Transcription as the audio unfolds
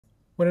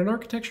When an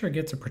architecture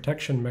gets a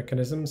protection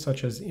mechanism,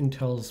 such as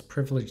Intel's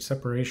privilege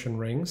separation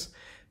rings,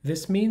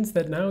 this means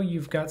that now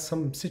you've got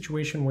some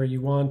situation where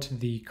you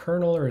want the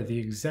kernel or the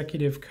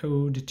executive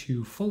code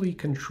to fully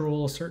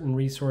control certain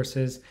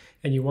resources,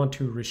 and you want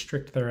to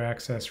restrict their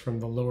access from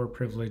the lower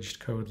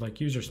privileged code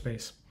like user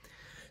space.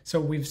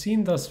 So we've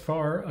seen thus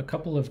far a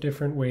couple of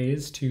different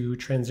ways to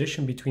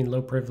transition between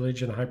low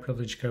privilege and high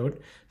privilege code,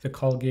 the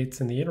call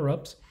gates and the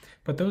interrupts,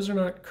 but those are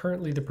not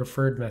currently the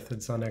preferred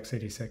methods on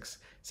x86.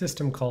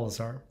 System calls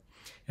are.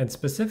 And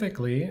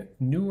specifically,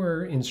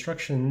 newer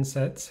instruction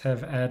sets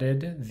have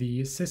added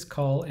the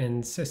syscall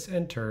and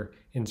sysenter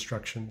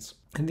instructions.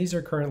 And these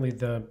are currently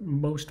the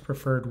most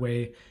preferred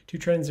way to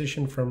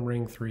transition from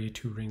ring 3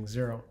 to ring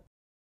 0.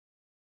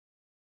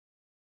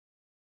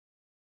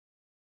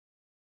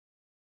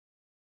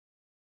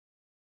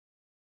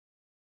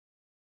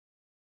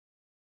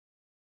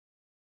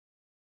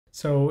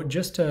 So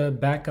just to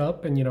back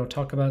up and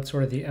talk about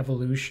sort of the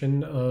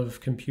evolution of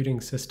computing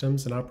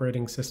systems and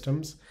operating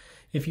systems,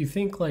 if you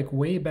think like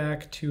way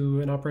back to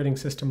an operating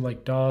system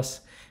like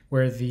DOS,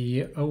 where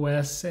the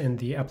OS and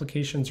the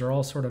applications are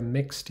all sort of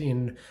mixed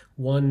in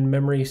one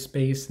memory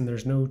space and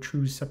there's no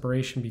true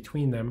separation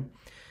between them,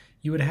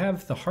 you would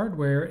have the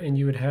hardware and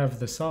you would have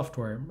the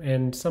software,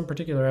 and some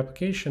particular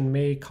application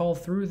may call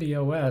through the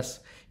OS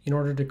in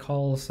order to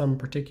call some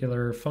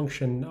particular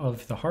function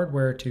of the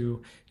hardware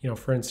to,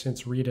 for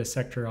instance, read a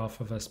sector off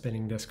of a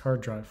spinning disk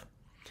hard drive.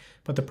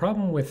 But the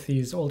problem with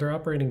these older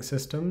operating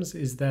systems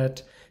is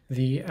that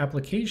the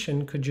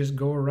application could just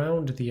go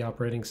around the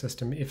operating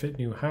system if it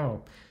knew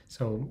how.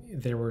 So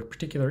there were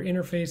particular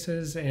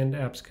interfaces and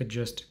apps could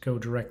just go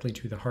directly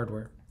to the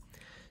hardware.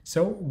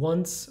 So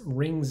once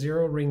ring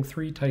 0, ring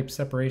 3 type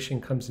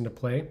separation comes into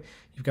play,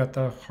 you've got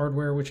the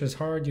hardware, which is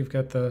hard, you've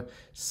got the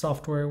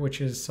software, which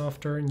is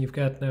softer, and you've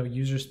got now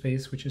user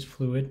space, which is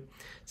fluid.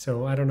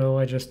 So I don't know,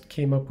 I just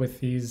came up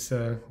with these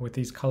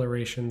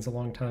colorations a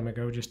long time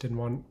ago, just didn't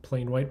want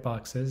plain white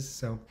boxes,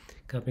 so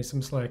got me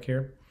some slack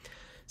here.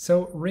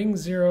 So ring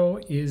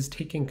 0 is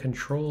taking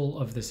control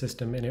of the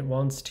system and it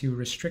wants to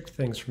restrict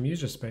things from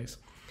user space.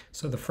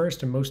 So the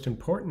first and most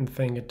important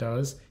thing it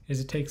does is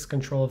it takes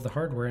control of the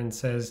hardware and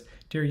says,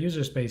 dear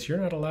user space, you're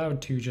not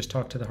allowed to just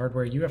talk to the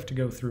hardware, you have to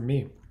go through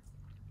me.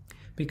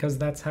 Because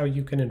that's how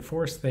you can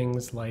enforce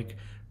things like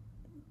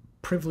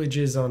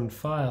privileges on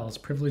files,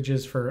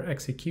 privileges for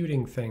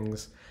executing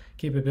things,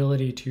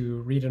 capability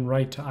to read and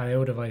write to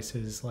I/O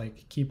devices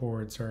like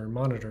keyboards or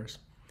monitors.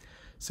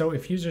 So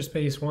if user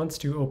space wants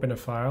to open a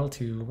file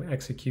to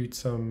execute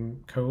some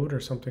code or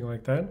something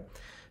like that,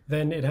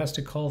 then it has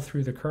to call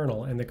through the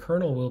kernel, and the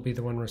kernel will be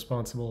the one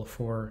responsible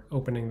for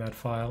opening that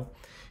file.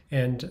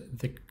 And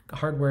the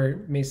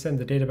hardware may send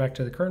the data back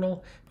to the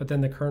kernel, but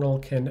then the kernel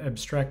can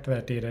abstract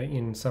that data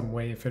in some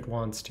way if it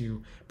wants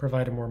to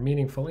provide a more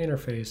meaningful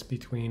interface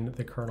between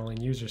the kernel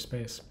and user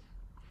space.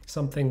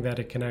 Something that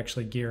it can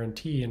actually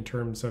guarantee in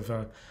terms of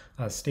a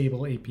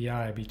stable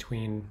API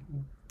between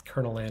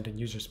kernel land and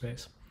user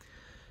space.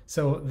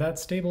 So that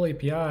stable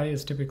API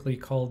is typically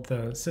called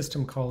the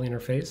system call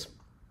interface.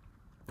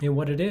 And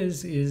what it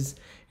is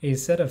a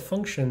set of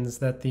functions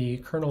that the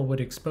kernel would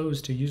expose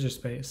to user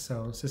space.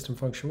 So system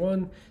function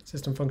 1,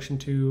 system function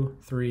 2,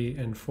 3,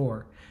 and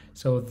 4.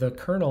 So the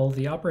kernel,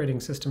 the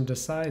operating system,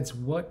 decides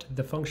what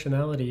the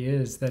functionality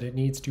is that it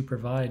needs to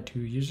provide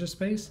to user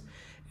space,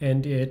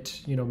 and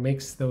it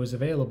makes those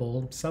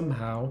available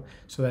somehow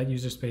so that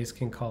user space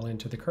can call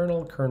into the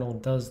kernel. Kernel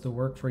does the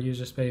work for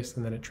user space,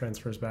 and then it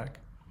transfers back.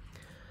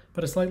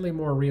 But a slightly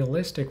more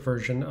realistic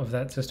version of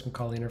that system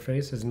call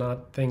interface is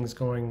not things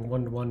going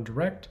one-to-one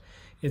direct.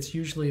 It's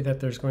usually that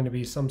there's going to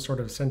be some sort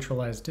of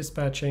centralized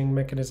dispatching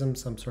mechanism,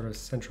 some sort of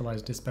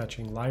centralized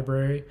dispatching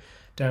library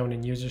down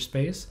in user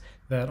space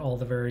that all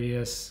the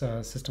various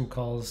system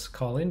calls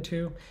call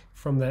into.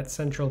 From that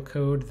central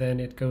code, then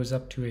it goes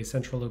up to a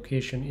central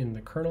location in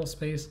the kernel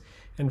space,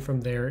 and from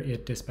there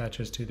it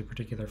dispatches to the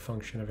particular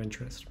function of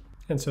interest.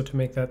 And so to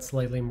make that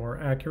slightly more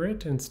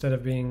accurate, instead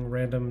of being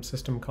random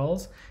system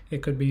calls,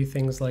 it could be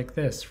things like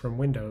this from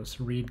Windows.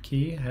 Read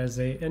key has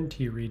a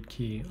NT-read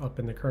key up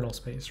in the kernel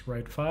space.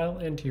 Write file,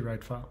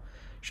 NT-write file.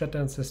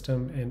 Shutdown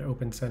system, and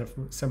open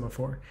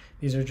semaphore.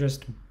 These are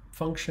just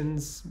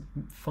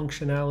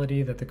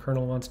functionality that the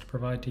kernel wants to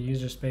provide to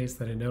user space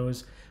that it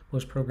knows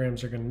most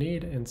programs are going to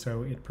need, and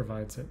so it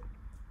provides it.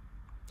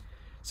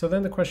 So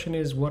then the question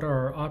is, what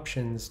are our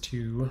options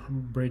to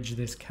bridge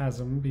this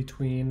chasm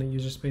between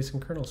user space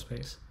and kernel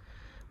space?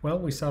 Well,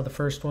 we saw the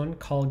first one,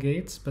 call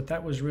gates, but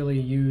that was really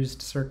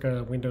used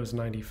circa Windows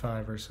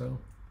 95 or so.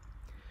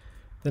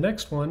 The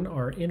next one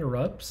are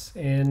interrupts,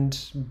 and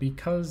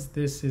because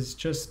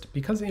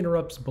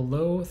interrupts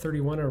below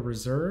 31 are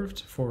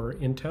reserved for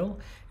Intel,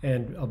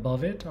 and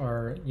above it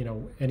are,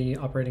 any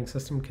operating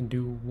system can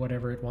do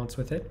whatever it wants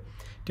with it.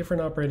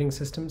 Different operating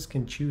systems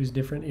can choose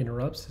different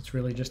interrupts. It's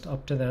really just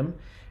up to them.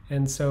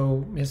 And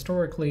so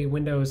historically,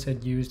 Windows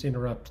had used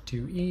interrupt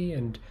 2E,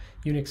 and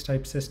Unix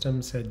type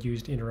systems had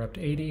used interrupt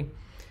 80.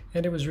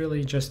 And it was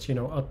really just,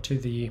 up to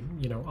the,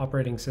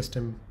 operating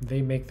system.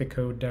 They make the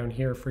code down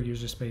here for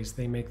user space.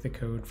 They make the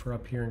code for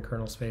up here in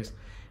kernel space.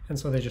 And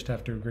so they just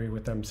have to agree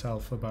with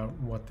themselves about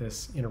what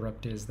this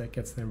interrupt is that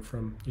gets them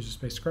from user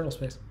space to kernel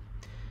space.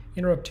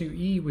 Interrupt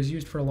 2E was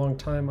used for a long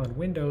time on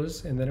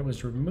Windows, and then it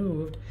was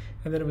removed,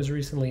 and then it was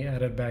recently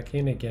added back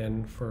in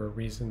again for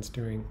reasons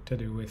to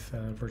do with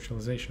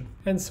virtualization.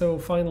 And so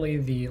finally,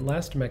 the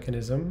last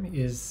mechanism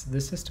is the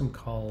system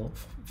call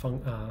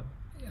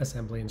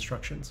assembly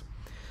instructions.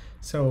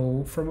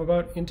 So from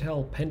about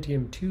Intel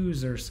Pentium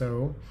 2s or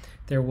so,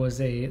 there was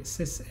a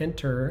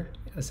sysenter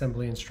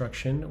assembly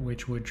instruction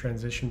which would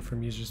transition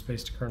from user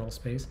space to kernel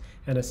space,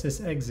 and a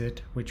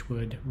sysexit which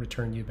would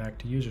return you back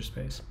to user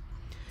space.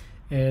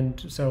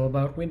 And so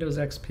about Windows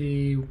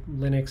XP,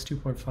 Linux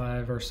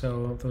 2.5 or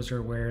so, those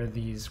are where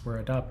these were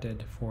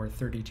adopted for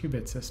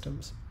 32-bit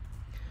systems.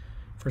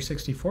 For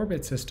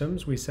 64-bit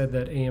systems, we said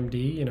that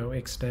AMD,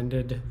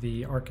 extended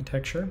the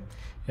architecture,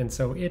 and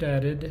so it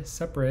added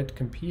separate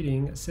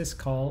competing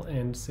syscall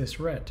and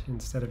sysret.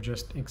 Instead of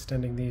just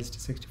extending these to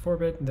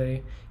 64-bit,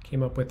 they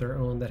came up with their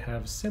own that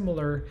have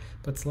similar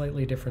but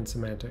slightly different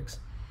semantics.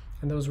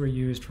 And those were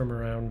used from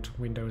around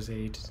Windows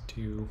 8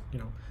 to,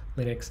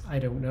 Linux. I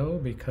don't know,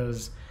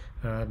 because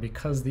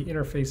the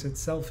interface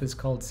itself is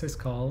called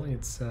syscall.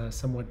 It's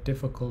somewhat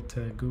difficult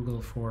to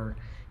Google for,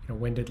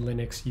 when did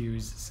Linux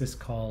use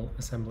syscall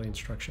assembly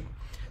instruction.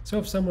 So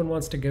if someone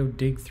wants to go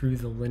dig through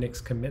the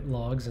Linux commit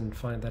logs and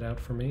find that out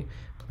for me,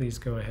 please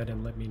go ahead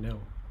and let me know.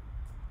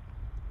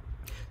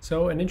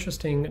 So an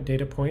interesting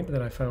data point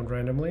that I found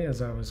randomly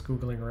as I was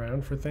Googling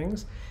around for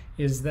things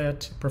is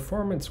that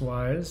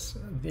performance-wise,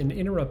 an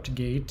interrupt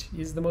gate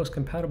is the most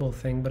compatible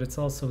thing, but it's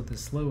also the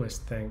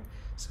slowest thing.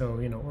 So,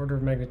 order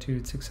of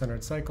magnitude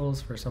 600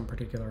 cycles for some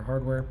particular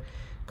hardware.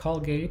 Call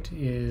gate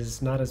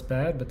is not as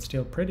bad, but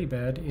still pretty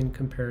bad in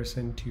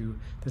comparison to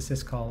the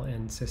syscall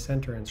and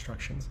sysenter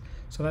instructions.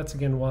 So that's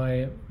again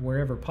why,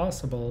 wherever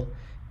possible,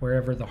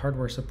 wherever the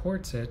hardware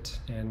supports it,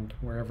 and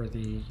wherever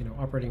the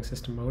operating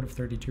system mode of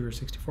 32 or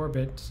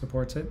 64-bit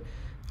supports it,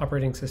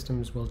 operating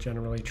systems will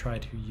generally try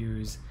to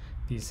use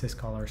the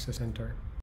syscall or sysenter.